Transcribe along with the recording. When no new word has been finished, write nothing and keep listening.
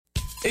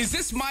Is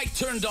this mic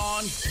turned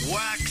on?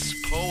 Wax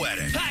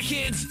Poetic. Hi,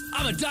 kids.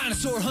 I'm a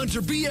dinosaur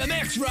hunter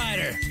BMX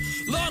rider.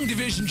 Long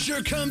division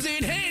sure comes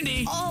in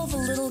handy. All the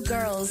little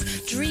girls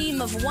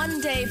dream of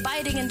one day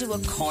biting into a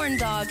corn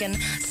dog and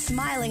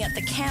smiling at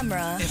the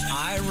camera. If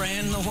I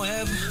ran the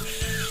web,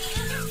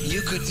 you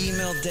could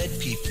email dead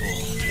people.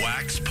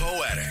 Wax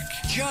Poetic.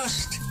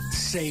 Just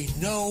say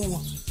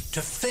no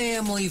to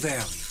family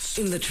values.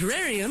 In the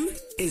terrarium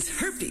is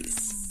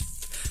Herpes.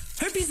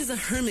 Herpes is a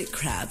hermit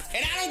crab.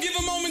 And I don't give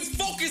a moment's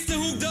focus to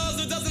who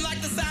does or doesn't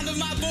like the sound of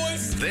my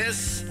voice.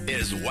 This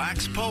is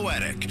Wax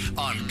Poetic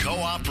on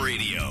Co-op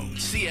Radio,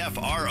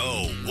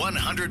 CFRO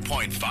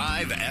 100.5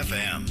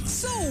 FM.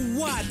 So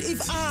what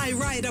if I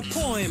write a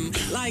poem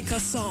like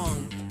a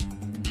song?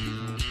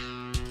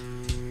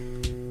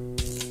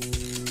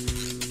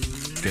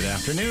 Good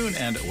afternoon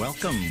and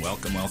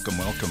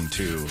welcome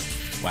to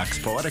Wax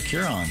Poetic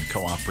here on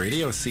Co-op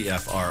Radio,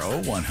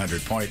 CFRO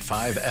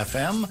 100.5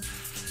 FM.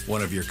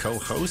 One of your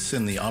co-hosts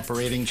in the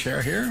operating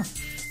chair here.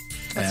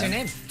 What's your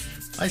name?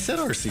 I said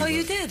R.C. Oh,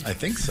 you did? I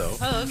think so.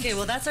 Oh, okay.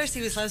 Well, that's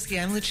R.C.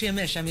 Wislowski. I'm Lucia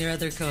Mish. I'm your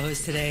other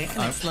co-host today,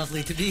 and it's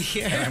lovely to be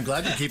here. And I'm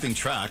glad you're keeping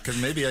track, because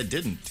maybe I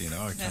didn't,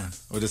 I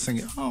was just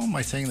thinking, am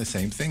I saying the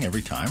same thing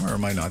every time, or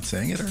am I not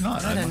saying it or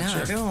not? I don't know.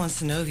 Sure. Everyone wants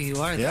to know who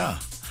you are, though. Yeah.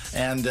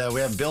 And we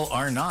have Bill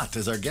Arnott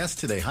as our guest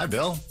today. Hi,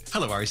 Bill.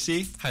 Hello,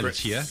 RC. Hi,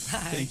 Lucia. Hi.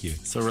 Thank you.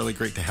 So really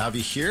great to have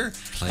you here.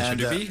 Pleasure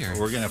to be here.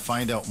 We're going to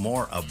find out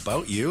more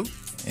about you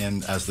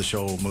and as the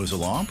show moves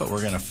along, but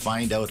we're going to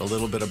find out a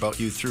little bit about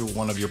you through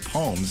one of your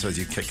poems as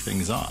you kick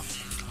things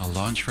off. I'll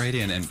launch right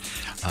in. And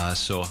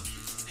so,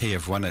 hey,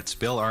 everyone, it's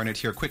Bill Arnott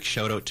here. Quick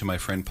shout out to my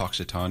friend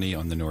Poxitani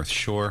on the North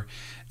Shore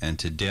and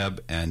to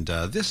Deb. And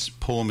this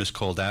poem is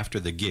called After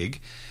the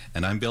Gig.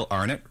 And I'm Bill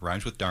Arnott,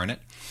 rhymes with darn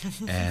it,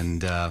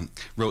 and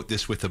wrote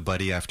this with a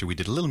buddy after we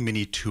did a little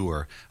mini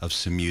tour of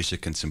some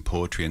music and some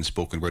poetry and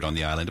spoken word on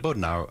the island about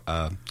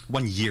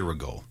 1 year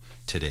ago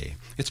today.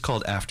 It's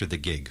called After the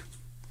Gig.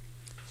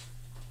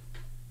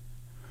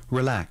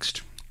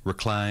 Relaxed,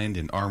 reclined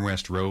in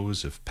armrest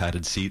rows of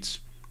padded seats,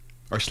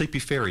 our sleepy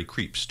ferry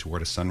creeps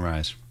toward a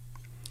sunrise.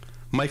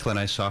 Michael and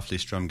I softly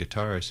strum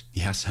guitars.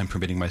 Yes, I'm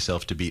permitting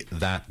myself to be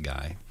that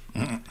guy.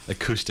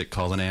 Acoustic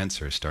call and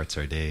answer starts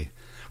our day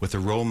with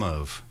aroma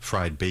of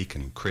fried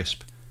bacon,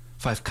 crisp,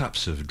 5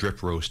 cups of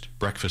drip roast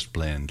breakfast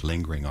blend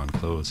lingering on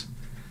clothes.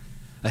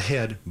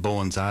 Ahead,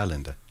 Bowen's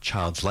Island, a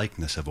child's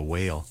likeness of a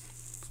whale.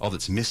 All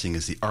that's missing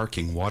is the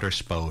arcing water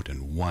spout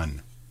and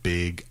one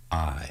big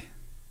eye.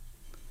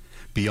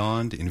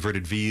 Beyond,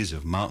 inverted V's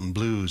of mountain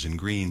blues and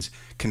greens,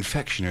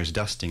 confectioner's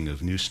dusting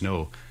of new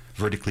snow,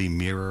 vertically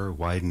mirror,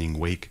 widening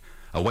wake,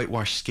 a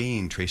whitewashed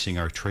skein tracing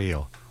our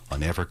trail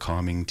on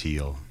ever-calming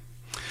teal.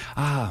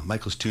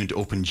 Michael's tuned to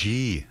open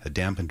G, a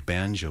dampened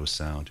banjo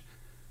sound,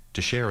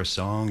 to share a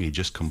song he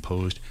just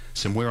composed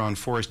somewhere on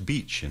Forest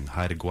Beach in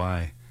Haida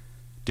Gwaii.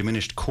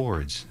 Diminished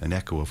chords, an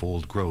echo of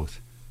old growth.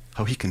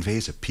 How he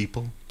conveys a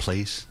people,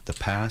 place, the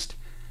past,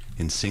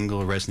 in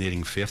single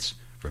resonating fifths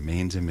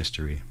remains a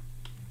mystery.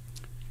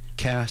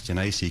 Cast in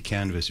icy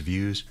canvas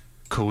views,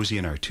 cozy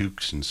in our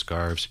toques and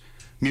scarves,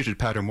 muted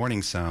patter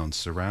morning sounds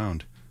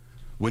surround.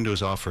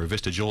 Windows offer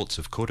vista jolts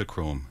of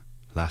Kodachrome.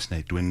 Last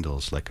night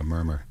dwindles like a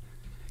murmur.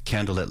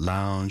 Candlelit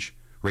lounge,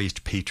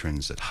 raised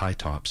patrons at high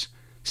tops,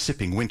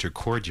 sipping winter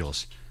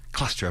cordials,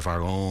 cluster of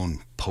our own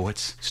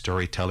poets,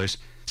 storytellers,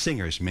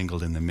 singers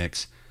mingled in the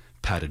mix,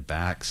 patted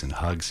backs and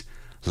hugs,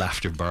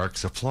 laughter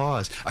barks,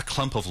 applause, a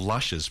clump of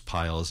lushes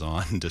piles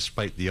on,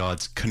 despite the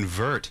odds,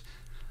 convert,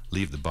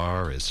 leave the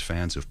bar as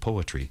fans of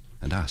poetry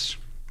and us.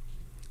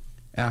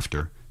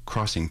 After,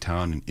 crossing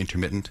town in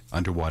intermittent,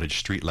 underwattage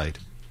streetlight,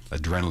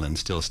 adrenaline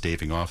still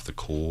staving off the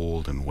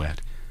cold and wet.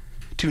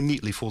 2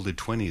 neatly folded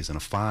 20s and a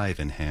 5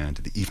 in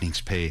hand, the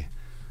evening's pay.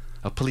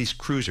 A police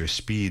cruiser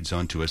speeds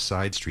onto a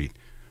side street.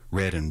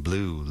 Red and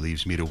blue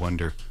leaves me to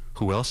wonder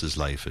who else's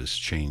life has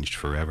changed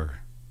forever.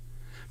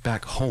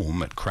 Back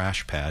home at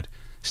Crash Pad,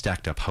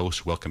 stacked up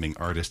house welcoming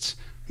artists,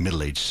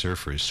 middle-aged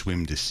surfers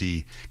swim to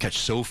sea, catch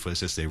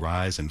sofas as they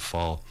rise and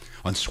fall,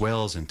 on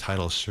swells and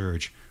tidal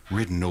surge,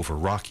 ridden over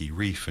rocky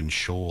reef and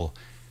shoal.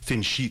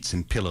 Thin sheets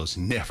and pillows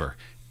never,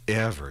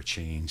 ever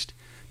changed.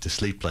 To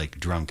sleep like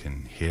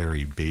drunken,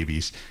 hairy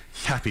babies,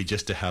 happy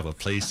just to have a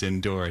place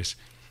indoors.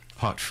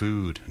 Hot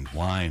food and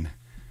wine.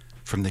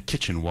 From the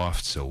kitchen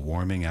wafts a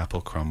warming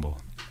apple crumble.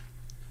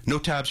 No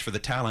tabs for the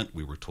talent,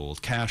 we were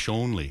told. Cash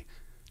only,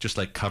 just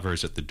like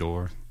covers at the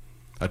door.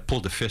 I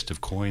pulled a fist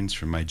of coins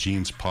from my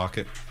jeans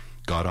pocket,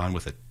 got on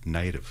with a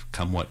night of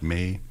come what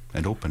may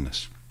and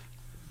openness.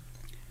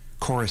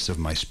 Chorus of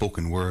my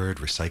spoken word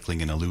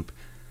recycling in a loop.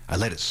 I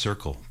let it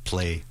circle,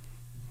 play.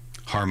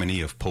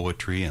 Harmony of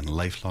poetry and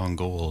lifelong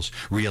goals,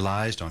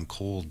 realized on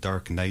cold,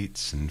 dark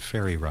nights and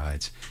ferry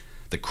rides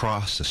that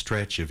cross a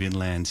stretch of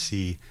inland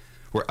sea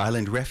where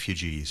island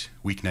refugees,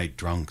 weeknight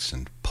drunks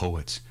and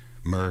poets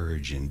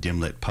merge in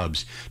dim-lit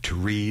pubs to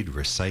read,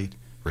 recite,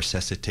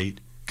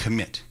 resuscitate,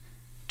 commit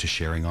to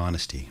sharing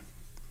honesty.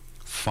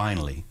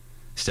 Finally,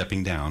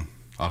 stepping down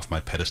off my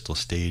pedestal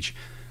stage,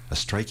 A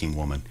striking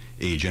woman,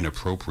 age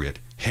inappropriate,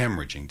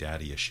 hemorrhaging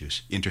daddy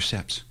issues,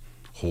 intercepts,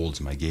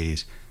 holds my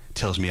gaze,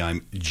 tells me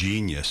I'm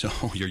genius.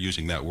 Oh, you're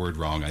using that word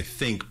wrong, I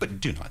think,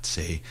 but do not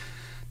say.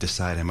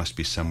 Decide I must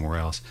be somewhere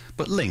else,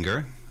 but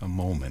linger a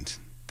moment,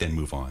 then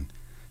move on.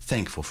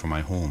 Thankful for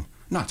my home,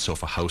 not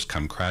sofa house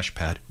come crash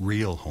pad,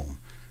 real home,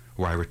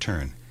 where I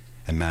return,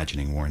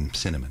 imagining warm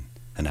cinnamon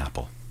and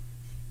apple.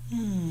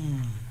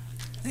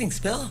 Thanks,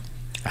 Bill.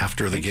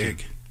 After the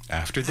gig.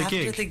 After the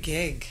gig. After the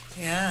gig,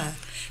 yeah.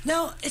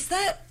 Now, is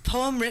that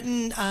poem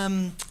written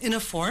in a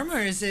form, or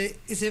is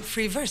it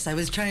free verse? I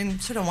was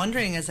sort of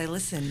wondering as I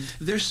listened.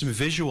 There's some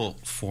visual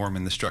form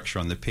in the structure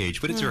on the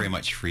page, but it's very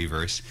much free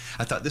verse.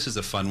 I thought this is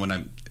a fun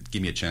one.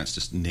 Give me a chance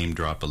to name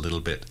drop a little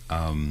bit.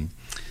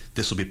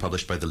 This will be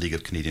published by the League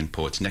of Canadian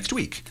Poets next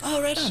week.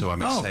 Oh, right on. So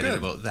I'm excited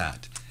about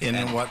that.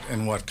 In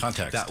what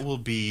context? That will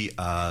be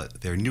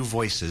their New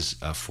Voices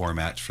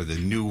format for the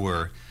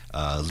newer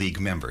League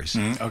members.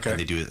 Okay. And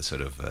they do a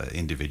sort of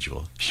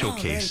individual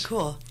showcase. Oh,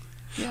 very cool.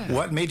 Yeah.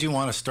 What made you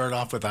want to start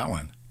off with that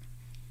one?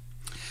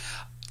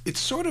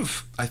 It's sort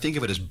of, I think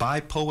of it as by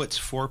poets,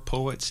 for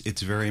poets.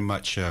 It's very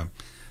much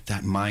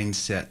that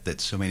mindset that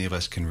so many of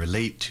us can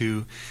relate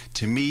to.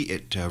 To me,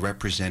 it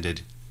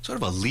represented sort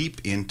of a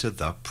leap into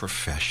the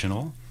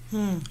professional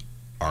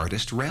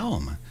artist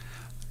realm.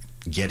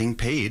 Getting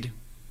paid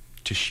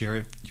to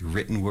share your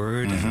written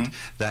word, and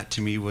that to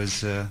me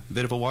was a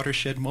bit of a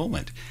watershed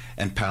moment.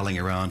 And palling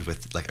around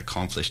with like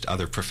accomplished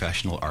other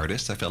professional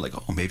artists, I felt like,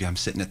 oh, maybe I'm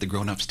sitting at the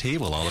grown-ups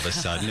table all of a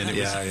sudden, and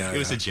it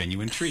was a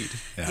genuine treat.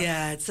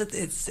 Yeah,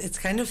 it's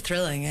kind of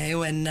thrilling,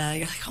 when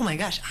you're like, oh my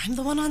gosh, I'm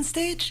the one on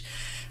stage.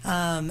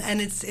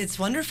 And it's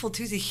wonderful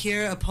too to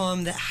hear a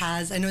poem that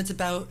has, I know it's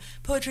about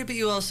poetry, but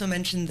you also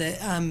mentioned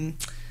that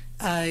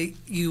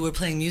you were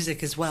playing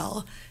music as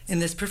well in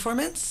this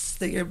performance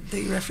that you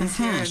referenced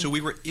here. So we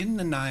were in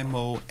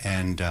Nanaimo,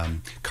 and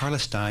Carla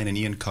Stein and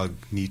Ian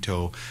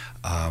Cognito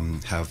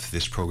have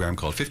this program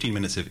called 15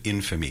 Minutes of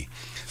Infamy.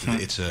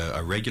 It's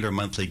a regular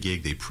monthly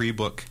gig. They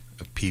pre-book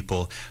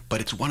people,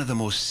 but it's one of the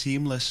most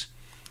seamless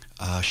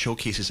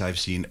showcases I've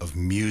seen of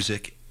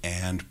music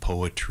and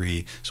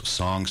poetry, so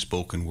song,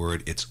 spoken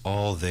word. It's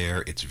all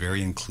there. It's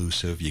very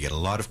inclusive. You get a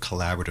lot of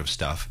collaborative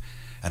stuff,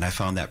 and I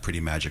found that pretty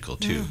magical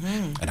too.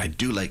 And I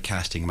do like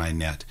casting my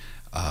net,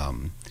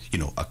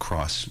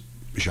 across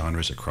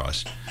genres,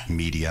 across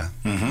media.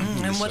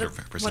 And what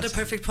a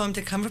perfect poem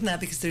to come from that,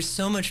 because there's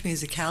so much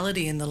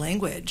musicality in the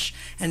language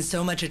and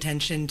so much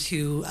attention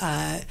to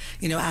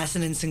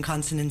assonance and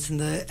consonants,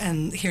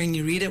 and hearing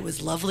you read it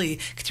was lovely.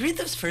 Could you read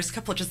the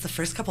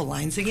first couple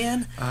lines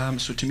again?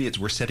 So to me,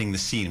 we're setting the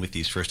scene with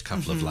these first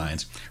couple of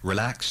lines.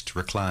 Relaxed,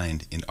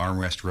 reclined in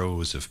armrest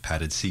rows of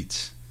padded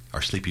seats,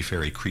 our sleepy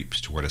ferry creeps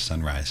toward a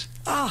sunrise.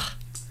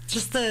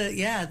 Just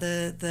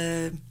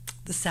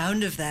the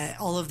sound of that,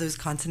 all of those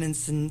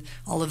consonants and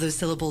all of those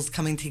syllables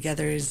coming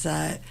together is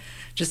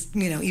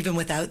even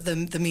without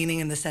the meaning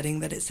and the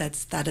setting that it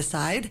sets that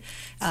aside,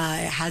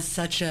 it has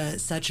such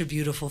a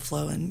beautiful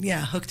flow, and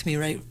hooked me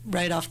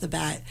right off the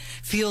bat.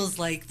 Feels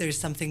like there's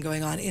something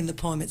going on in the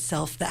poem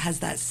itself that has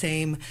that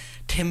same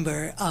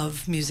timbre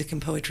of music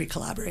and poetry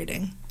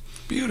collaborating.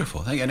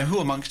 Beautiful. And who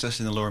amongst us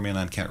in the Lower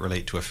Mainland can't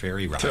relate to a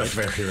ferry ride?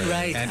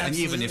 Right. And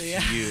even if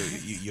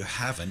you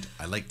haven't,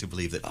 I like to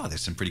believe that,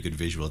 there's some pretty good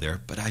visual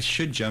there. But I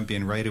should jump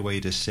in right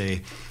away to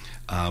say,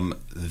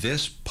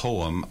 this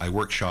poem I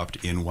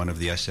workshopped in one of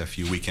the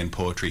SFU weekend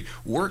poetry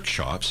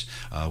workshops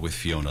with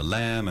Fiona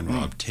Lamb and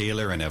Rob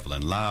Taylor and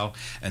Evelyn Lau.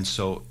 And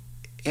so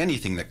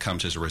anything that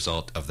comes as a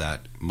result of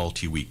that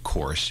multi-week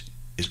course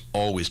is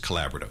always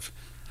collaborative.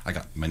 I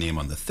got my name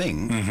on the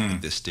thing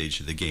at this stage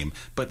of the game,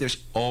 but there's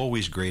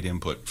always great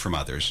input from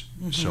others.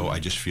 So I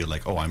just feel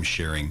like, I'm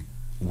sharing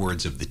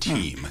words of the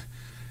team,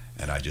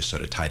 and I just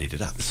sort of tidied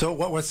it up. So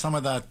what was some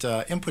of that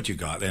input you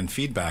got and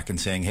feedback,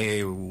 and saying,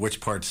 hey,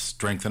 which parts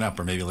strengthen up,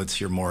 or maybe let's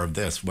hear more of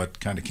this?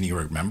 What kind of, can you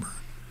remember?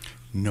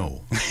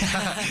 No.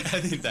 I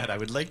think that I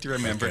would like to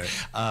remember.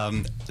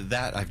 Okay.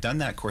 That I've done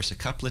that course a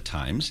couple of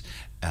times.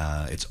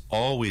 It's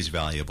always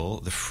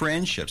valuable. The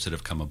friendships that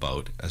have come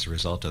about as a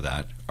result of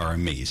that are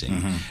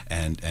amazing,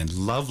 and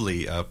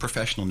lovely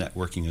professional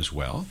networking as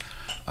well.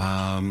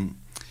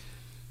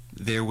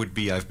 There would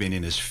be, I've been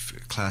in a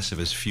class of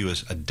as few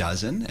as a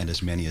dozen and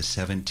as many as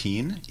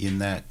 17 in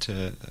that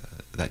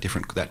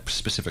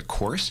specific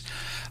course.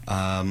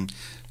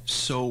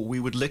 So we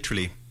would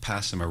literally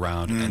pass them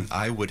around, and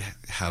I would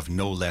have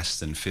no less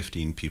than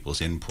 15 people's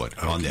input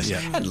on this.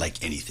 And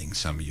like anything,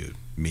 some you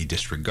may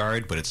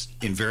disregard, but it's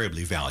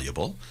invariably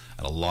valuable,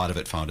 and a lot of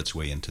it found its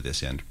way into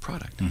this end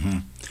product.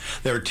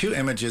 There were two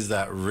images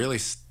that really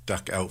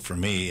stuck out for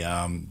me.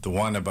 The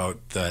one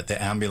about the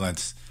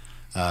ambulance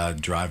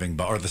driving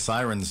by, or the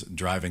sirens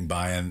driving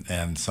by,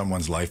 and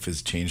someone's life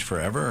is changed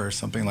forever, or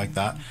something like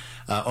that.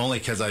 Only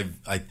because I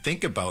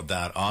think about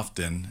that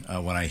often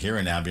when I hear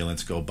an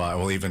ambulance go by.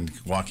 Well, even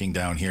walking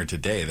down here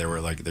today,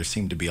 there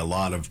seemed to be a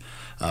lot of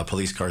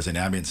police cars and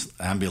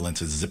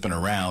ambulances zipping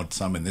around,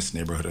 some in this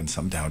neighborhood and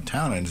some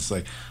downtown, and it's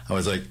like, I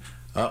was like,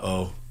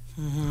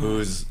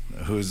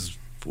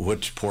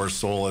 which poor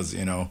soul is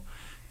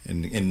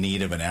in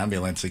need of an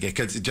ambulance again,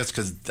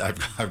 because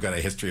I've got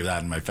a history of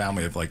that in my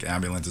family, of like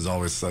ambulances all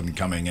of a sudden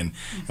coming and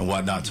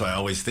whatnot. So I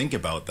always think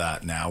about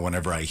that now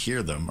whenever I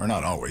hear them, or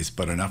not always,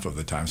 but enough of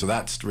the time. So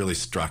that's really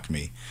struck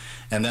me.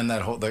 And then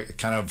that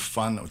kind of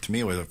fun, to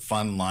me, was a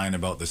fun line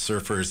about the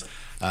surfers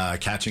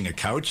catching a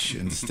couch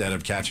instead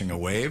of catching a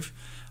wave.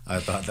 I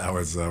thought that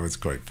was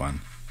quite fun.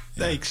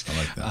 Yeah, Thanks.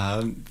 I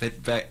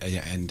like that.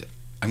 And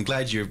I'm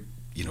glad you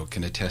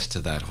can attest to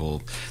that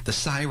the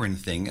siren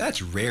thing.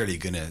 That's rarely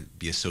going to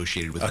be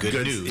associated with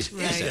good news,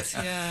 right, is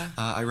it? Yeah.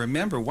 I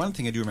remember one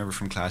thing I do remember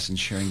from class and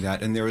sharing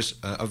that, and there was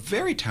a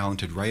very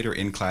talented writer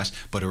in class,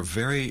 but a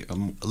very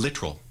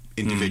literal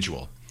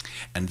individual.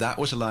 And that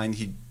was a line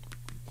he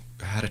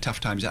had a tough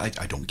time.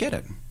 I don't get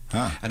it.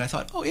 Huh. And I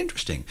thought, oh,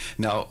 interesting.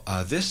 Now,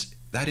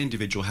 that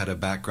individual had a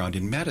background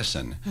in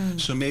medicine,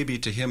 so maybe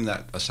to him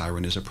that a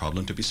siren is a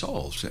problem to be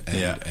solved,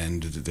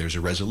 and there's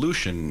a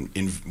resolution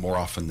more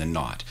often than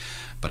not.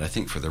 But I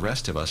think for the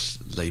rest of us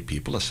lay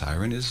people, a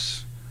siren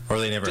is... Or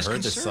they never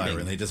heard the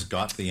siren. They just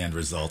got the end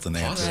result, and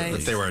they had to,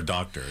 if they were a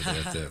doctor,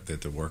 they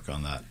had to work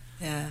on that.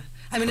 Yeah.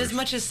 I mean, as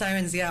much as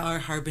sirens, are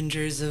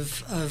harbingers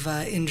of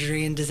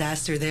injury and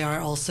disaster, they are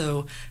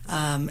also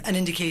an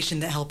indication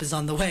that help is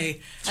on the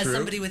way. True. As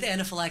somebody with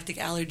anaphylactic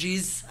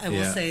allergies, I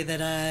will say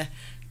that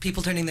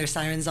people turning their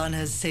sirens on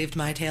has saved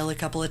my tail a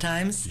couple of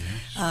times. Yes.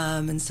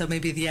 And so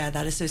maybe,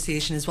 that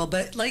association as well.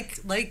 But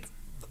like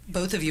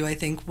both of you, I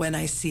think when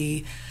I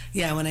see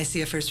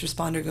a first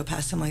responder go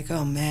past, I'm like,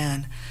 oh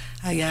man,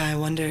 I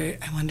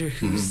wonder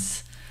who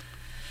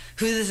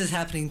this is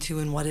happening to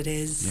and what it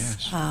is.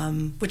 Yes.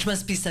 Which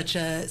must be such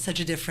a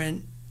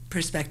different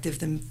perspective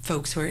than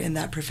folks who are in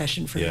that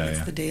profession. For them,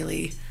 it's the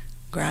daily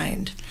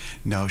grind.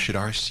 Now, should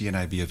our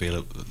CNI be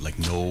available,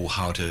 know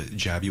how to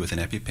jab you with an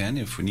EpiPen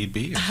if we need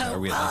be? Are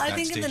we I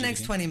think in the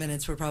next 20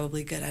 minutes we're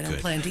probably good. I don't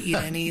plan to eat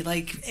any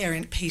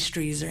errant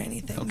pastries or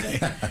anything. Okay.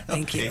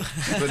 Thank you.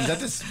 But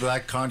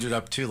that conjured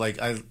up too.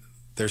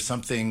 There's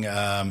something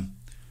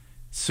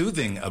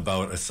soothing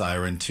about a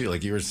siren too,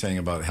 like you were saying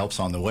about helps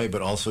on the way, but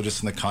also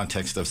just in the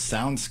context of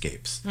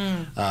soundscapes,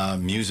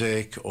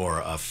 music or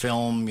a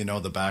film.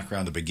 The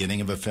background, the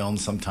beginning of a film.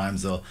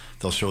 Sometimes they'll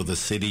show the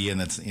city,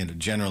 and it's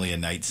generally a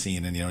night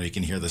scene, and you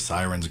can hear the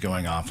sirens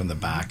going off in the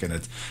back, and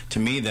it's, to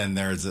me, then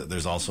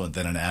there's also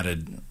then an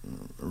added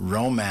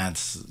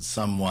romance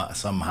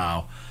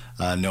somehow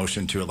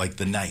notion to it, like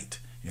the night.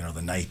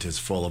 The night is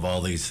full of all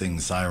these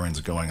things,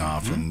 sirens going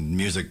off and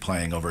music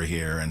playing over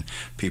here, and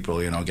people,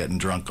 getting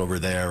drunk over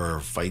there or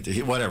fight,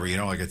 whatever,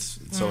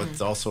 so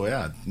it's also,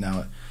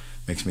 now it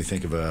makes me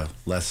think of a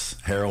less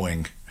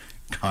harrowing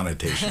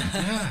connotation.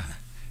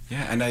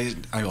 Yeah, and I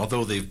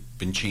although they've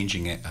been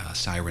changing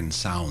siren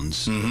sounds,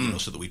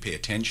 so that we pay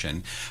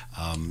attention,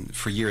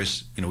 for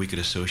years, we could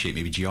associate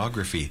maybe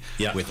geography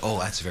with,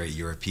 that's very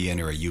European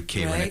or a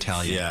UK or an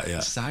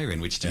Italian siren,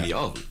 which to me,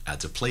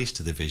 adds a place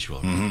to the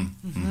visual.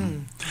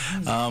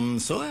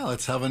 So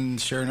let's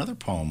share another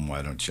poem,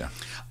 why don't you?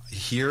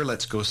 Here,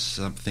 let's go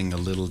something a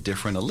little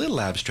different, a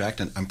little abstract,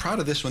 and I'm proud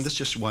of this one. This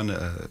just one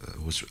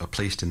was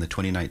placed in the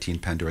 2019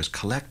 Pandora's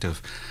Collective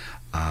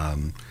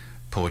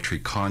poetry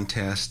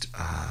contest.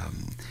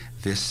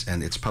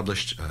 And it's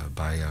published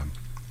by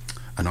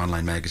an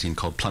online magazine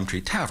called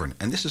Plumtree Tavern,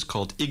 and this is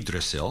called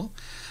Yggdrasil,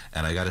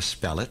 and I got to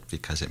spell it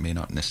because it may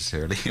not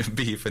necessarily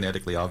be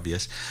phonetically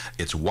obvious.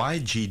 It's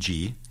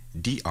Yggdrasil,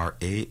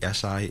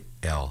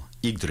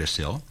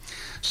 Yggdrasil.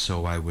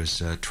 So I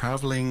was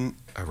traveling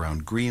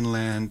around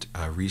Greenland,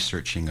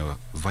 researching a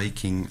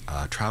Viking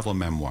travel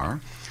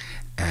memoir,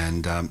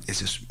 and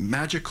it's this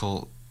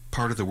magical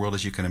part of the world,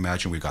 as you can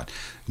imagine. We've got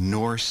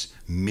Norse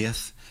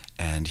myth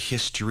and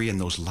history, and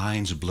those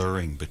lines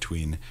blurring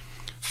between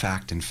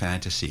fact and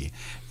fantasy.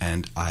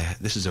 And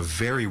this is a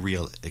very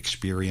real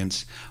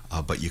experience,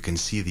 but you can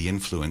see the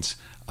influence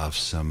of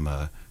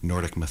some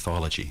Nordic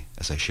mythology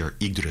as I share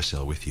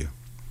Yggdrasil with you.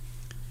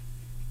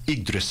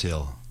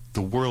 Yggdrasil,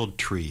 the world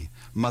tree,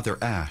 Mother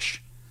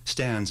Ash,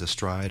 stands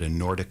astride a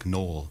Nordic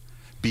knoll,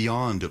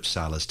 beyond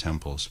Uppsala's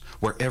temples,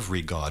 where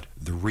every god,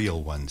 the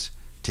real ones,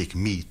 take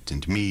meat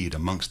and mead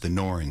amongst the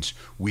Norns,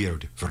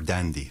 Weird,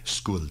 Verdandi,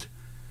 Skuld.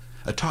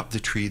 Atop the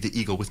tree, the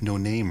eagle with no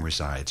name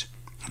resides,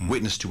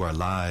 witness to our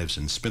lives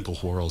and spindle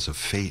whorls of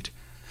fate,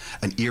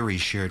 an eyrie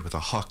shared with a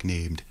hawk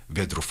named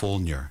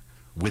Vedrofólnir,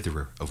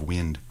 witherer of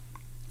wind.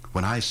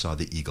 When I saw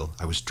the eagle,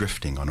 I was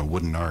drifting on a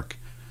wooden ark,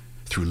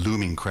 through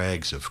looming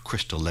crags of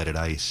crystal-leaded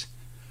ice.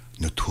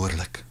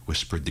 Naturlik,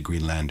 whispered the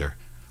Greenlander,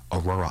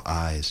 aurora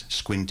eyes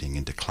squinting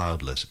into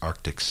cloudless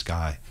Arctic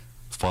sky,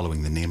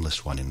 following the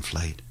nameless one in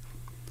flight.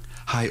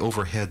 High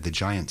overhead, the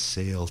giant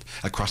sailed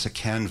across a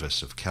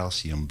canvas of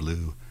calcium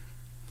blue.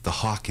 The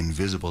hawk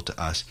invisible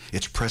to us,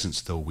 its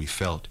presence though we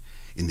felt,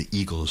 in the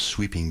eagle's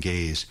sweeping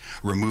gaze,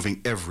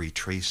 removing every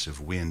trace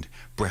of wind,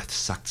 breath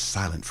sucked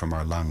silent from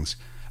our lungs,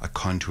 a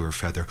contour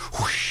feather,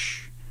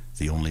 whoosh,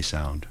 the only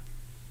sound.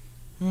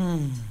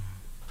 A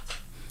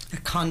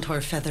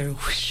contour feather,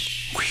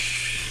 whoosh.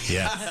 Whoosh.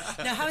 Yeah.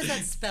 Now, how is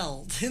that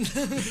spelled?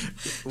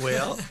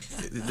 Well,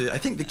 I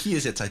think the key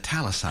is it's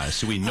italicized,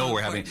 so we know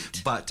we're having.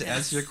 But to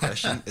answer your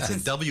question, it's a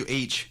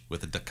WH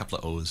with a couple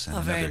of O's and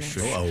very another nice.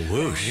 swoosh. Oh, a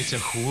whoosh. It's a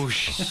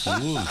whoosh.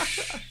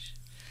 Whoosh.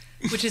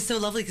 Which is so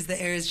lovely because the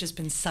air has just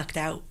been sucked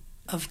out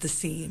of the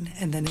scene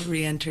and then it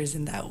re-enters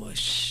in that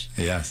whoosh.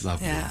 Yes.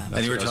 Lovely. Yeah.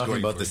 And you were what I was talking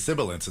going about for. the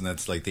sibilants, and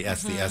that's like the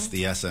S, the S,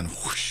 the S, and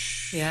whoosh.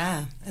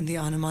 Yeah, and the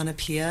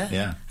onomatopoeia.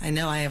 Yeah. I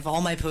know I have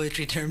all my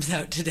poetry terms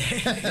out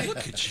today.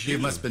 Look at you. You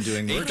must have been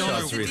doing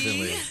workshops $8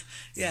 recently.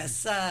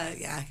 Yes,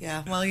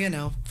 yeah. Well, you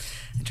know,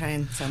 I try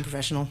and sound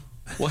professional.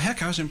 Well,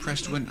 heck, I was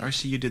impressed when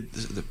RC you did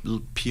the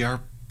little PR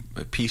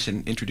piece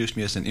and introduced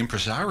me as an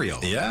impresario.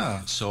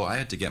 Yeah. So I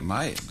had to get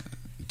my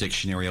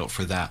dictionary out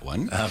for that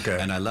one. Okay.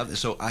 And I love it.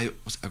 So I've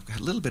got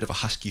a little bit of a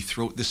husky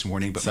throat this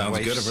morning, but Sounds my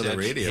wife good for the said,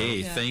 radio. Hey,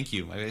 Yeah. thank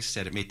you. My wife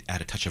said it may add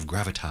a touch of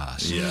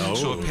gravitas. Yeah.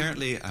 So Oh.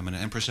 apparently I'm an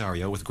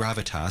impresario with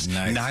gravitas,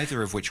 Nice.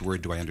 neither of which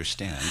word do I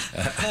understand,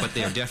 but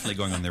they are definitely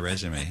going on the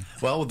resume.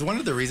 Well, one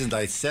of the reasons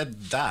I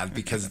said that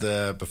because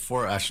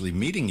before actually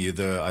meeting you,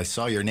 I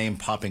saw your name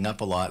popping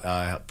up a lot,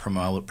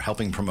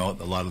 helping promote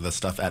a lot of the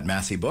stuff at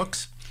Massey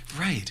Books,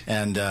 Right.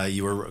 and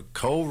you were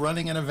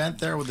co-running an event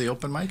there with the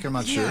open mic. I'm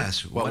not Yes.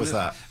 sure. What was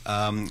that?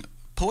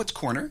 Poets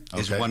Corner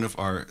is Okay. one of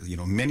our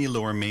many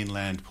Lower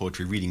Mainland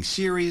poetry reading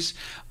series,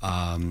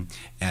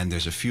 and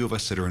there's a few of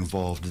us that are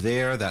involved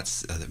there.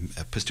 That's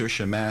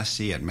Patricia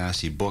Massey at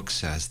Massey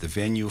Books as the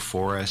venue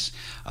for us.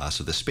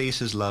 So the space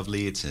is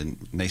lovely. It's a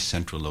nice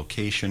central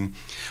location.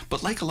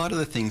 But like a lot of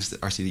the things that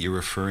RC that you're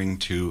referring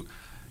to,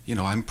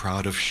 I'm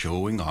proud of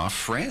showing off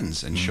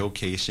friends and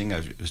showcasing.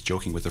 I was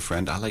joking with a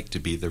friend. I like to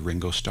be the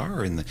Ringo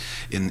Starr in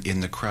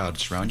the crowd.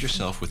 Surround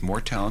yourself with more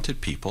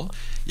talented people.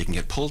 You can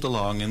get pulled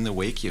along in the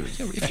wake. If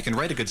you can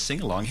write a good sing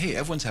along, hey,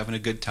 everyone's having a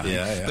good time.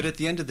 Yeah. But at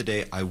the end of the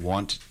day, I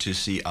want to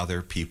see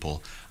other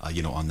people,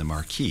 on the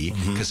marquee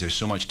because there's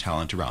so much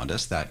talent around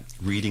us. That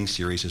reading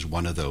series is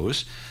one of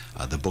those.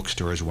 The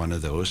bookstore is one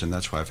of those, and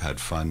that's why I've had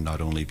fun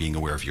not only being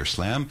aware of your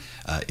slam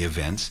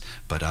events,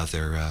 but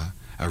other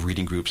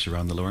reading groups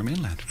around the Lower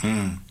Mainland.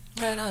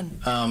 Right on.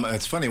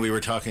 It's funny, we were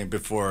talking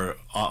before,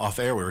 off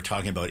air, we were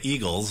talking about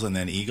eagles, and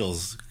then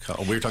eagles,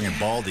 we were talking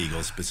bald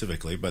eagles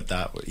specifically, but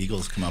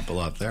eagles come up a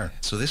lot there.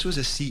 So this was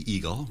a sea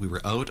eagle. We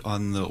were out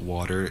on the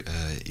water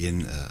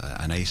in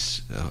an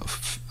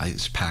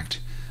ice-packed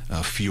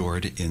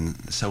fjord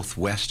in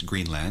southwest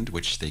Greenland,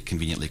 which they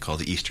conveniently call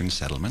the Eastern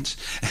Settlements,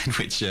 and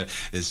which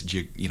is,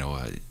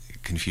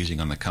 confusing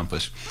on the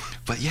compass.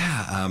 But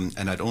yeah,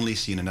 and I'd only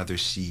seen another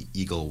sea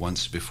eagle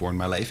once before in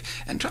my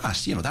life. And to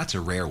us, that's a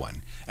rare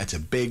one. It's a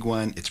big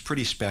one. It's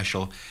pretty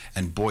special.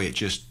 And boy,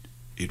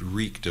 it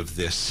reeked of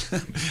this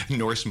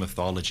Norse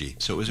mythology.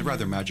 So it was a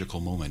rather magical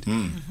moment.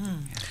 And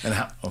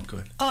how? Oh,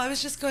 good. Oh, I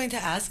was just going to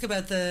ask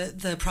about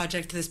the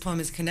project this poem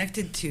is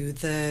connected to,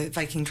 the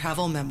Viking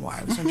travel memoir.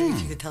 I was wondering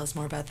if you could tell us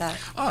more about that.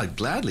 Oh,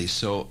 gladly.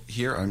 So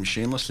here I'm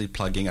shamelessly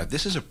plugging.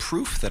 This is a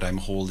proof that I'm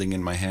holding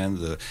in my hand.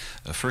 The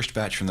first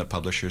batch from the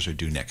publishers are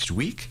due next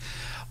week.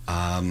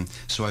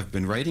 So I've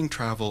been writing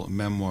travel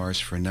memoirs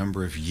for a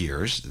number of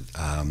years.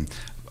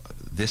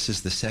 This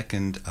is the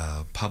second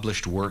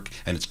published work,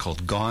 and it's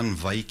called Gone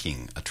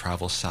Viking, a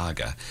travel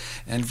saga.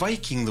 And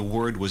Viking, the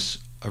word was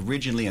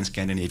originally in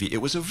Scandinavia,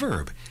 it was a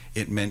verb.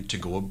 It meant to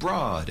go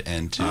abroad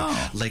and to,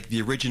 like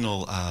the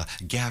original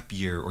gap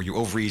year or your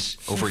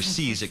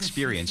overseas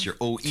experience, your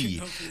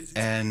OE.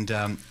 And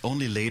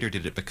only later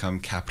did it become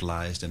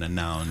capitalized and a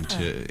noun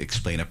to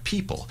explain a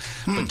people.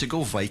 But to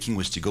go Viking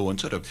was to go and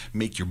sort of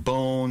make your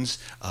bones,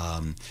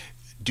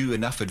 do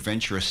enough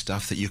adventurous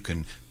stuff that you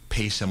can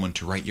pay someone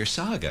to write your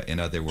saga, in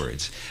other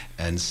words.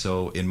 And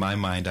so in my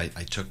mind, I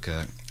took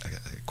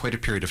quite a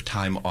period of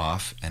time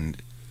off, and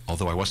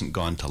although I wasn't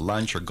gone to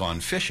lunch or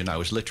gone fishing, I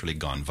was literally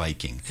gone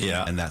Viking.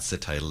 Yeah. And that's the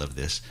title of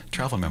this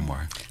travel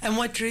memoir. And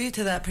what drew you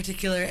to that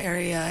particular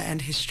area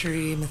and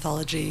history,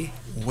 mythology?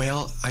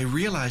 Well, I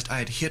realized I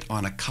had hit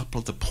on a couple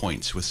of the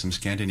points with some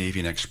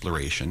Scandinavian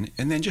exploration,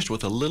 and then just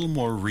with a little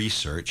more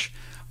research,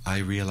 I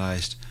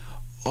realized,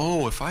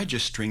 if I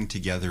just string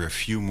together a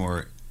few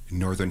more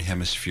Northern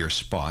Hemisphere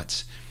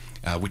spots,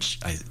 which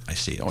I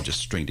say, just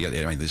string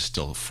together. I mean, there's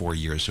still 4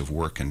 years of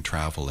work and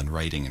travel and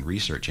writing and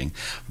researching,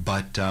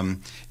 but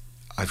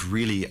I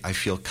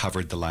feel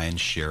covered the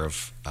lion's share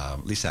of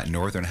at least that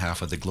northern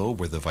half of the globe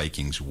where the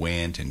Vikings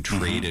went and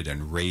traded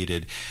and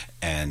raided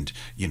and,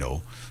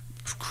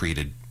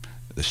 created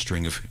the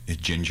string of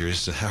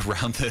gingers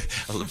around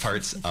the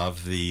parts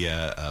of the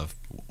of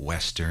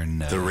Western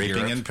The raping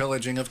Europe. and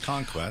pillaging of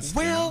conquest.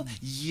 Well,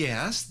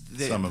 yes.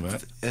 Some of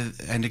it.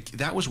 And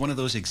that was one of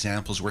those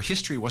examples where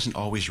history wasn't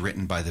always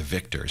written by the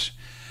victors.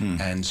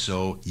 And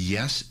so,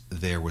 yes,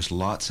 there was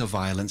lots of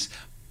violence,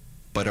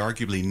 but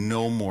arguably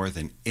no more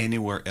than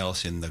anywhere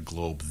else in the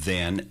globe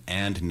then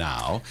and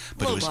now.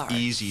 But Low it was bar.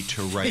 easy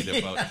to write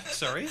about.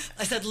 Sorry?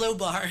 I said low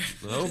bar.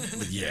 Oh,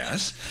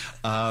 yes.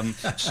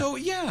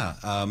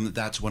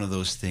 That's one of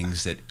those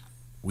things that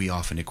we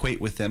often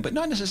equate with them, but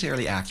not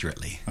necessarily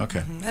accurately.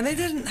 Okay. And they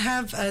didn't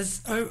have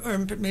or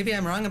maybe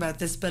I'm wrong about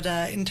this, but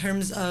in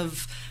terms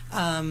of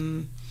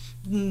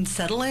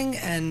settling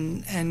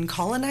and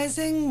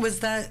colonizing? Was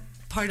that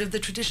part of the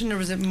tradition, or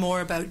was it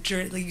more about,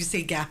 like you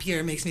say, gap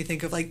year makes me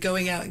think of like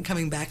going out and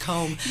coming back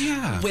home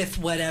with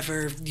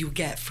whatever you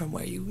get from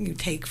where you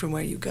take from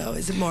where you go?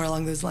 Is it more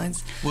along those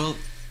lines? Well,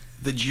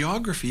 the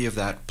geography of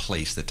that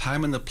place, the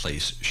time and the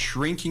place,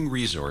 shrinking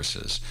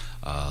resources,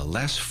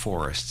 less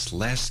forests,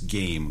 less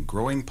game,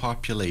 growing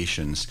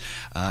populations,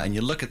 and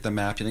you look at the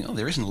map, you think, oh,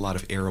 there isn't a lot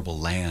of arable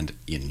land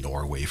in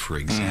Norway, for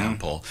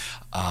example.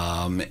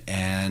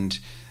 And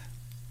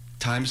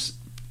times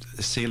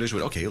sailors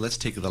would, okay, let's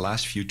take the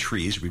last few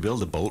trees, we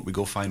build a boat, we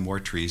go find more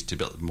trees to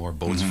build more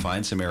boats,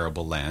 find some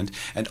arable land,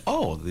 and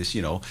this,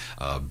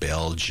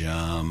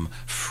 Belgium,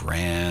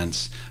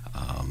 France,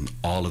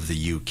 all of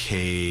the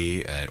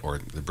UK or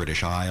the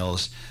British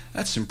Isles,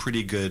 that's some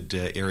pretty good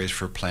areas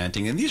for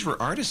planting. And these were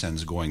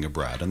artisans going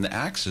abroad, and the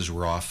axes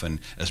were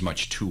often as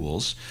much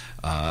tools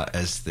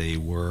as they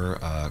were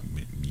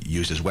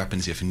used as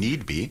weapons if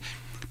need be.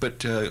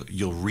 But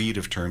you'll read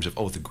of terms of,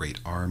 the Great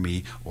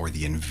Army or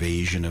the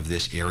invasion of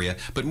this area.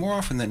 But more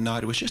often than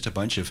not, it was just a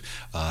bunch of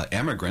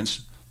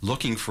emigrants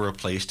looking for a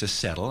place to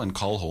settle and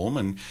call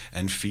home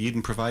and feed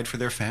and provide for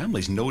their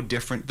families. No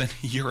different than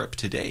Europe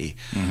today.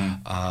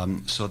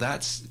 So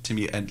that's, to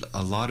me, and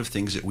a lot of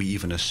things that we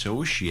even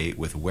associate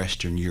with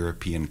Western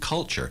European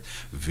culture,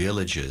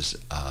 villages,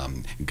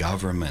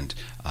 government,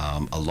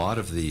 a lot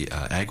of the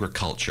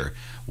agriculture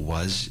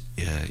was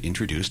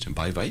introduced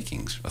by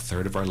Vikings. A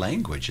third of our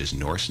language is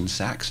Norse and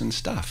Saxon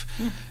stuff.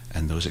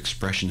 And those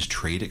expressions,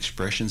 trade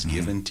expressions,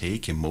 give and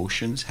take,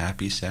 emotions,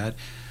 happy, sad,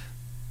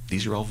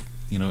 these are all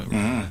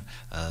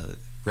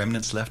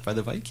remnants left by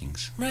the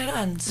Vikings. Right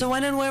on. So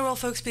when and where will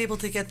folks be able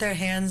to get their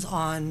hands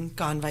on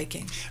Gone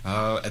Viking?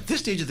 At this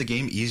stage of the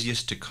game,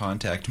 easiest to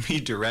contact me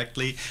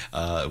directly,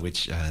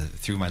 which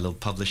through my little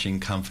publishing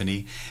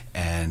company,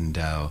 and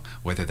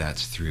whether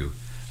that's through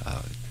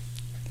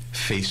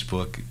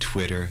Facebook,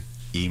 Twitter,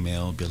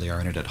 email,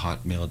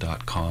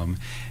 billyarnott@hotmail.com,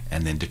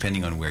 and then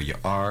depending on where you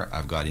are,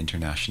 I've got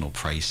international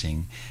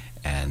pricing,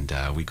 and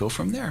we go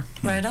from there.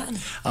 Right on.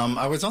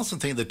 I was also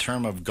thinking the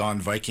term of Gone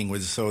Viking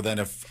was, so then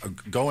if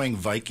going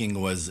Viking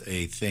was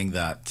a thing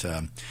that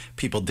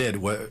people did,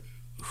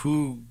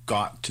 who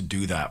got to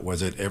do that?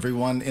 Was it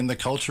everyone in the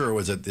culture, or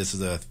was it this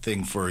is a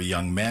thing for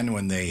young men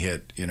when they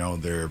hit,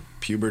 their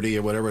puberty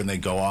or whatever, and they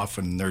go off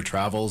on their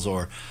travels,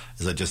 or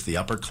is it just the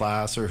upper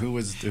class, or who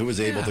was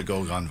able to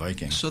go Gone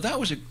Viking? So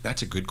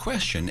that's a good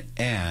question,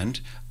 and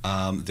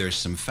there's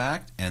some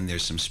fact and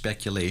there's some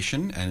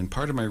speculation. And in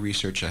part of my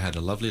research, I had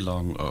a lovely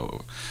long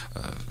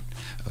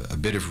a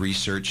bit of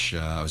research.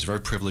 I was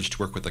very privileged to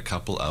work with a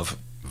couple of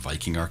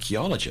Viking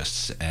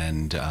archaeologists,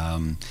 and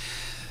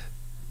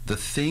the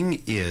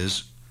thing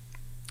is,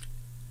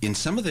 in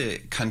some of the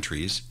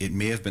countries, it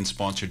may have been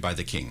sponsored by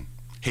the king.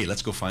 Hey,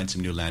 let's go find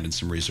some new land and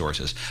some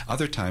resources.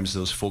 Other times,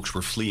 those folks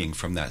were fleeing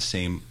from that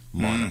same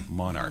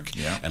monarch.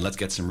 And let's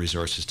get some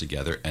resources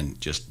together and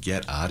just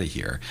get out of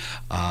here.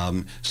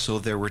 So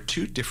there were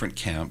two different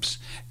camps,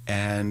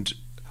 and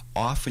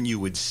often you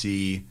would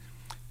see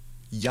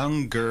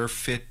younger,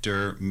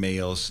 fitter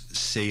males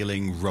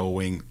sailing,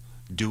 rowing,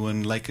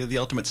 doing like the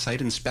ultimate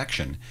site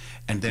inspection,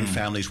 and then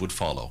families would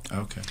follow.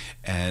 Okay.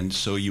 And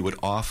so you would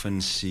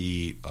often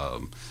see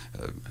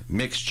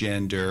mixed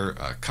gender,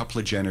 a couple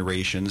of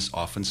generations,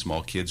 often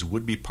small kids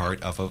would be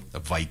part of a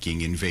Viking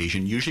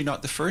invasion, usually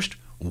not the first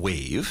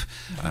wave,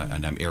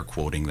 and I'm air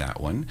quoting that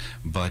one,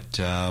 but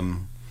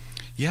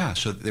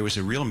so there was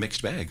a real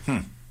mixed bag.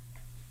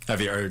 I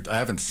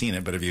haven't seen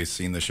it, but have you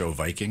seen the show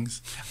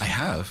Vikings? I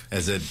have.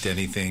 Is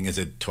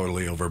it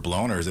totally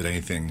overblown, or is it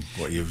anything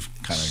what you've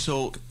kind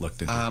of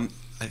looked into?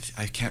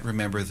 I can't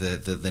remember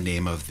the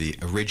name of the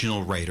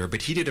original writer,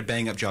 but he did a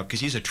bang-up job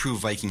because he's a true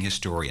Viking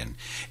historian,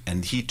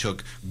 and he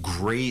took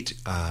great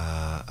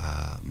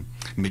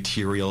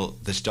material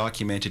that's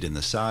documented in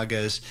the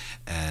sagas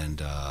and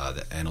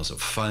the Annals of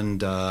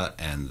Funda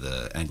and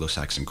the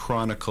Anglo-Saxon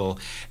Chronicle,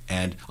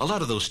 and a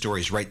lot of those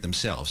stories write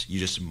themselves. You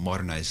just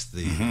modernize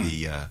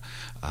the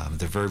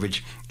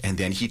verbiage, and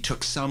then he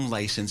took some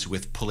license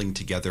with pulling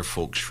together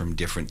folks from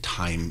different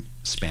time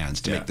spans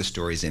to make the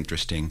stories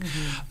interesting.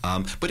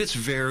 But it's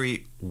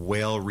very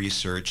well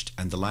researched,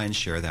 and the lion's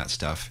share of that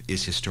stuff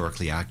is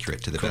historically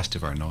accurate to the best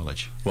of our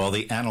knowledge. Well,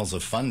 the Annals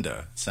of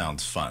Funda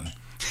sounds fun.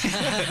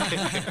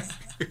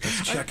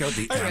 Let's check out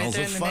the Annals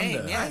of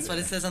Funda. Yeah, that's what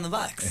it says on the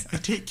box. I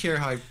take care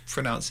how I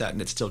pronounce that,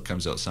 and it still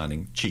comes out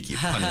sounding cheeky,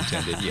 pun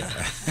intended.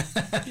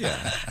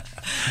 Yeah.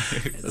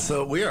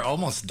 So we are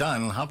almost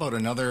done. How about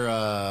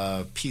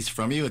another piece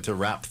from you to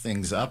wrap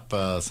things up?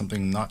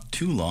 Something not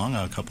too long,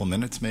 a couple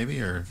minutes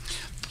maybe, or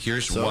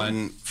here's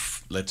one.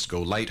 Let's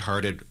go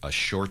lighthearted, a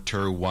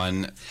shorter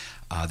one.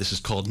 This is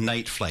called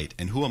Night Flight,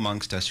 and who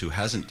amongst us who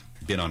hasn't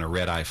been on a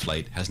red-eye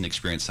flight hasn't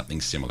experienced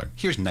something similar?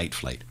 Here's Night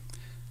Flight.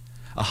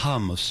 A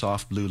hum of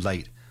soft blue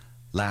light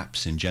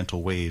laps in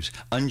gentle waves,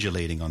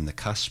 undulating on the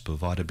cusp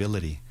of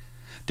audibility.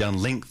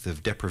 Down length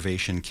of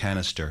deprivation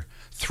canister,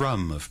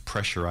 thrum of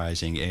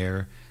pressurizing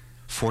air,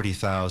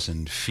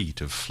 40,000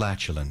 feet of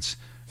flatulence.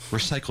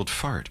 Recycled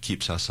fart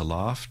keeps us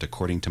aloft,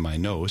 according to my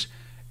nose.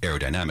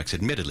 Aerodynamics,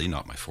 admittedly,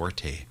 not my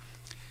forte.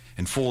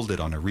 Enfolded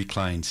on a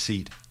reclined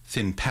seat,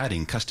 thin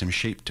padding custom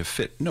shaped to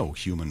fit no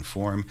human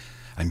form,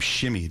 I'm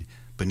shimmied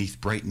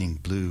beneath brightening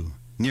blue,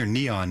 near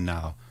neon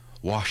now,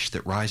 wash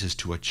that rises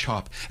to a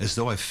chop, as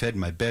though I've fed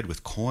my bed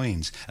with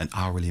coins, an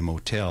hourly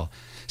motel,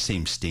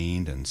 same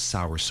stained and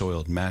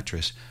sour-soiled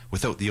mattress,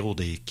 without the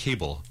old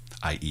cable,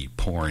 i.e.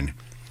 porn.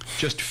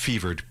 Just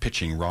fevered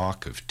pitching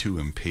rock of two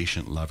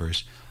impatient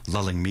lovers,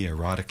 lulling me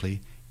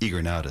erotically,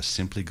 eager now to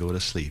simply go to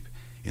sleep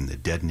in the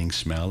deadening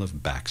smell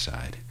of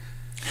backside.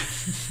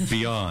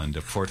 Beyond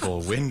a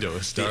porthole window,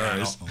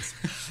 stars.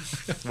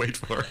 Wait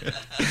for it.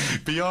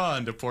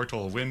 Beyond a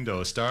porthole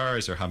window,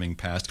 stars are humming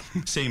past.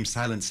 Same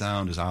silent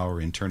sound as our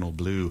internal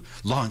blue,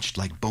 launched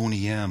like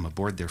Boney M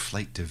aboard their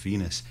flight to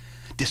Venus.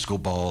 Disco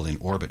ball in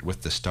orbit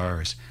with the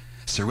stars.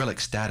 Cyrillic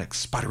static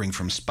sputtering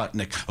from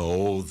Sputnik.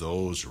 Oh,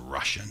 those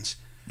Russians.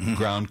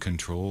 Ground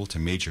control to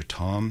Major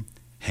Tom.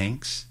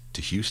 Hanks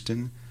to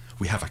Houston.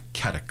 We have a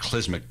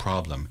cataclysmic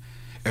problem.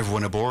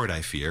 Everyone aboard,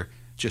 I fear,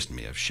 just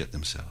may have shit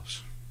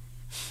themselves.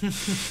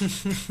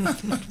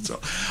 So,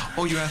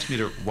 you asked me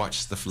to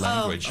watch the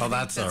language. Oh,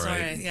 that's all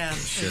right. Yeah,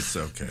 shit's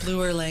okay.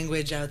 Bluer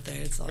language out there.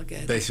 It's all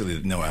good.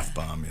 Basically, no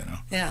F-bomb, you know.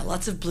 Yeah,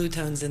 lots of blue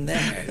tones in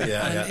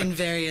there. In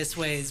various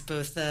ways,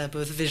 both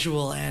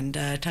visual and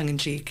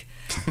tongue-in-cheek.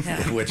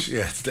 Yeah.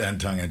 And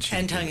tongue-in-cheek.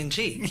 And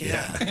tongue-in-cheek,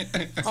 yeah.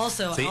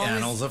 Also, the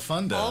Annals of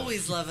Fundum.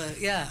 Always love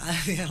the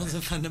Annals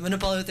of Fundum, an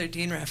Apollo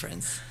 13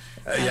 reference.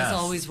 Yes. It's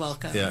always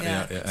welcome.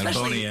 Yeah. And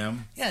Boney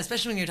M. Yeah,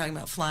 especially when you're talking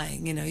about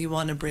flying. You know, you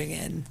want to bring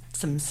in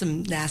some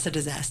NASA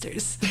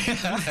disasters.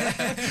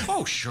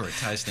 Oh, sure, it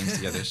ties things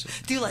together. So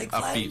do you like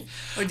flying?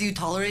 Or do you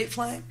tolerate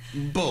flying?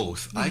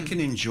 Both. I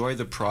can enjoy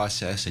the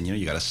process, and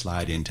you got to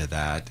slide into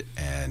that,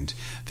 and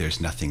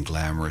there's nothing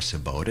glamorous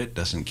about it.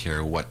 Doesn't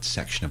care what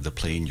section of the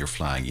plane you're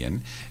flying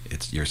in.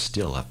 You're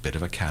still a bit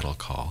of a cattle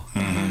call.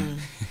 Mm-hmm.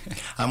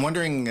 I'm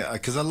wondering,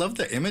 because I love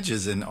the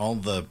images in all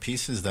the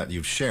pieces that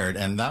you've shared,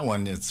 and that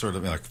one, it's sort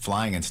of like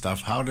flying and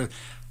stuff.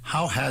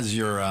 How has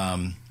your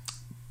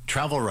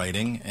travel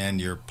writing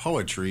and your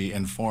poetry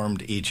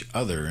informed each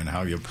other and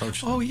how you approach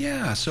them? Oh,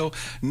 yeah. So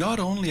not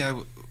only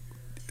are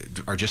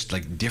just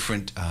like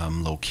different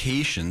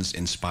locations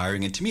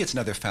inspiring, and to me it's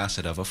another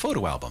facet of a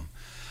photo album.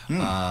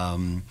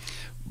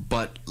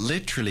 But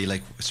literally,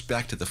 like,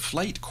 back to the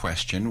flight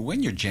question,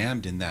 when you're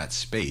jammed in that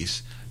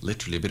space,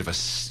 literally a bit of a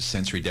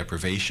sensory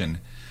deprivation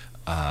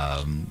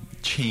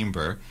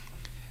chamber,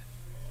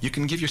 you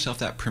can give yourself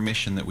that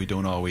permission that we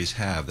don't always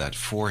have, that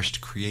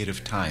forced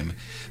creative time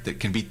that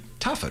can be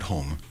tough at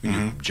home when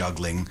you're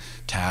juggling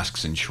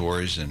tasks and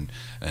chores and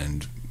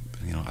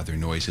other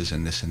noises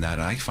and this and that.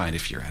 And I find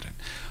if you're at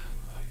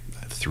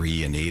a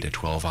 3 and 8, a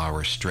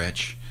 12-hour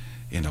stretch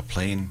in a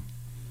plane,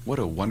 what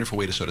a wonderful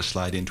way to sort of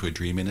slide into a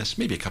dreaminess.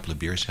 Maybe a couple of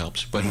beers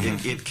helps, but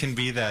it can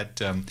be that,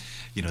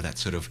 that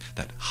sort of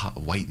that hot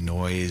white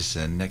noise,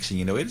 and next thing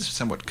you know, it is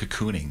somewhat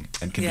cocooning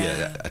and can be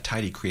a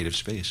tidy creative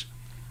space.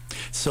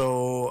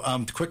 So,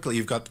 quickly,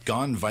 you've got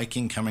Gone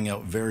Viking coming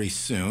out very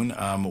soon.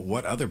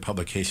 What other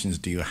publications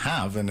do you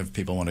have? And if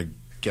people want to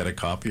get a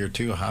copy or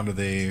two, how do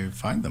they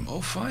find them? Oh,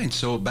 fine.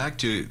 So back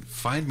to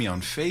find me on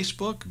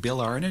Facebook,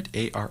 Bill Arnott,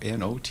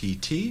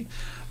 ARNOTT.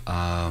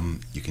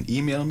 You can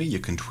email me, you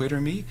can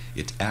Twitter me.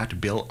 It's at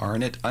Bill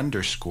Arnott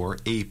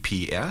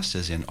 _APS,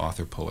 as in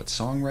author, poet,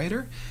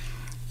 songwriter.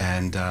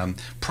 And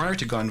prior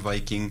to Gone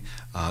Viking,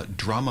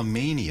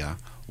 Dramamania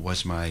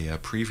was my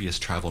previous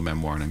travel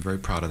memoir, and I'm very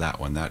proud of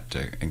that one. That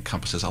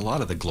encompasses a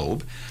lot of the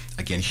globe.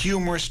 Again,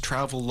 humorous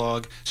travel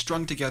log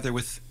strung together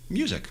with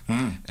music,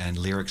 and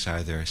lyrics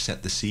either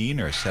set the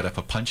scene or set up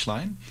a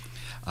punchline.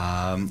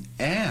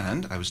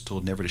 And I was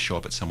told never to show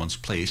up at someone's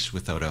place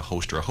without a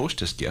host or a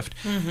hostess gift.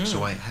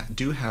 So I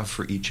do have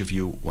for each of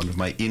you one of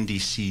my indie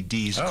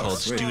CDs called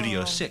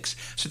Studio 6.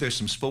 So there's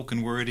some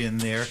spoken word in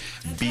there,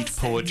 beat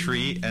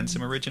poetry, and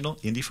some original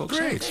indie folk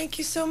songs. Thank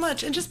you so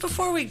much. And just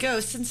before we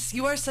go, since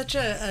you are such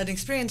an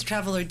experienced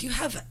traveler, do you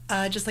have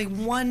just like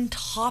one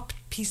top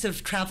piece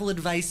of travel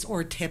advice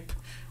or tip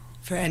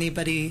for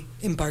anybody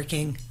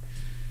embarking?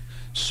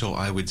 So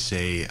I would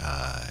say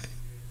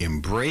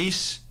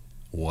embrace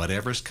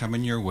whatever's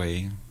coming your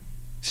way,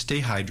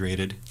 stay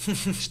hydrated,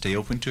 stay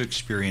open to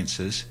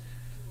experiences,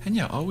 and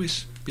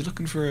always be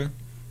looking for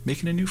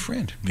making a new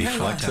friend. Be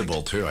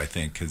flexible too, I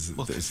think, because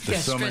there's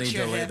so many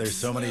delays. There's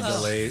so many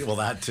delays. Well,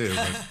 that too.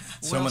 But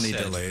so many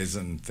delays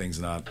and things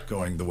not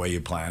going the way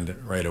you planned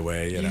right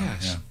away. You know?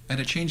 Yes. And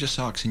a change of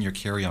socks in your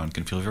carry-on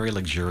can feel very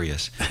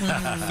luxurious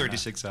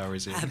 36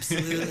 hours in.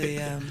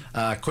 Absolutely.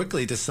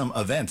 Quickly to some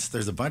events.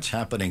 There's a bunch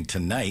happening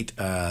tonight.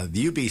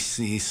 The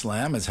UBC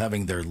Slam is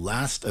having their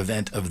last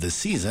event of the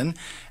season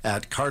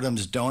at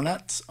Cardam's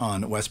Donuts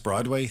on West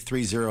Broadway,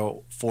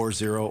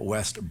 3040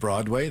 West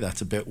Broadway.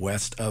 That's a bit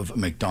west of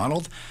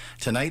McDonald.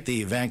 Tonight,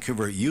 the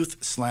Vancouver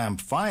Youth Slam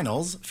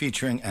Finals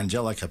featuring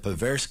Angelica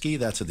Paversky.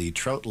 That's at the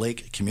Trout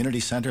Lake Community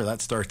Center. That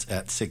starts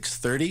at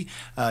 6:30.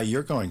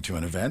 You're going to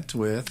an event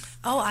with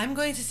Oh, I'm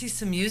going to see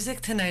some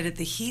music tonight at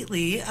the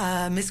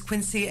Heatley. Miss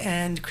Quincy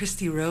and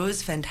Christy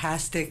Rose,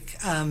 fantastic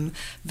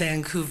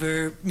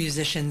Vancouver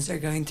musicians, are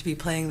going to be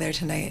playing there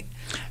tonight.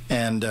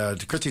 And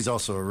Christy's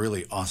also a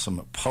really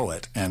awesome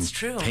poet and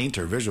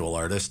painter, visual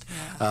artist.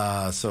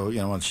 Yeah. So, you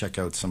know, I want to check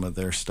out some of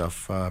their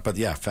stuff. But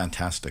yeah,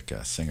 fantastic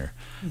singer.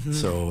 Mm-hmm.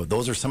 So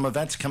those are some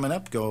events coming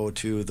up. Go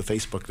to the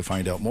Facebook to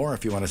find out more.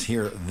 If you want to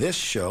hear this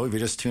show, if you're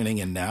just tuning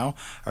in now,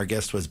 our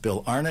guest was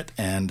Bill Arnott,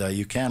 and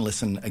you can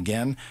listen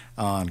again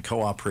on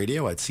Co-op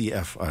Radio at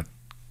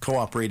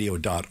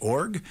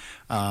coopradio.org,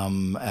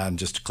 and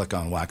just click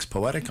on Wax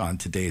Poetic on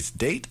today's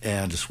date.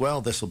 And as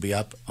well, this will be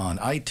up on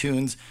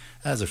iTunes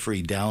as a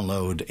free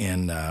download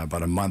in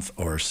about a month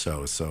or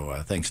so.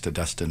 So thanks to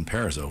Duncan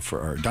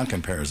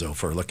Parizeau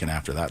for looking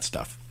after that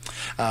stuff.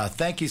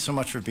 Thank you so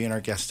much for being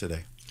our guest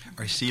today.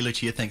 R.C.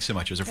 Lucia, thanks so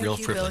much. It was a real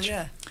privilege.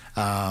 Bill,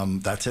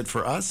 that's it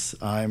for us.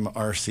 I'm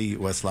R.C.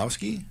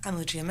 Weslowski. I'm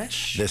Lucia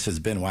Mish. This has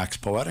been Wax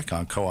Poetic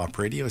on Co-op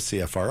Radio,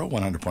 CFRO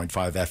 100.5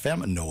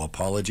 FM. No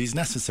apologies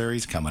necessary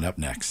is coming up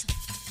next.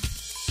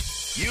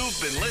 You've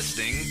been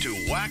listening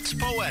to Wax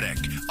Poetic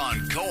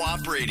on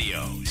Co-op Radio,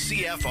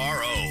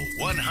 CFRO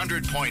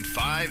 100.5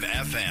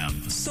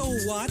 FM. So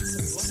what?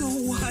 So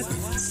what?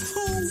 So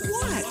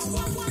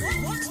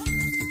what?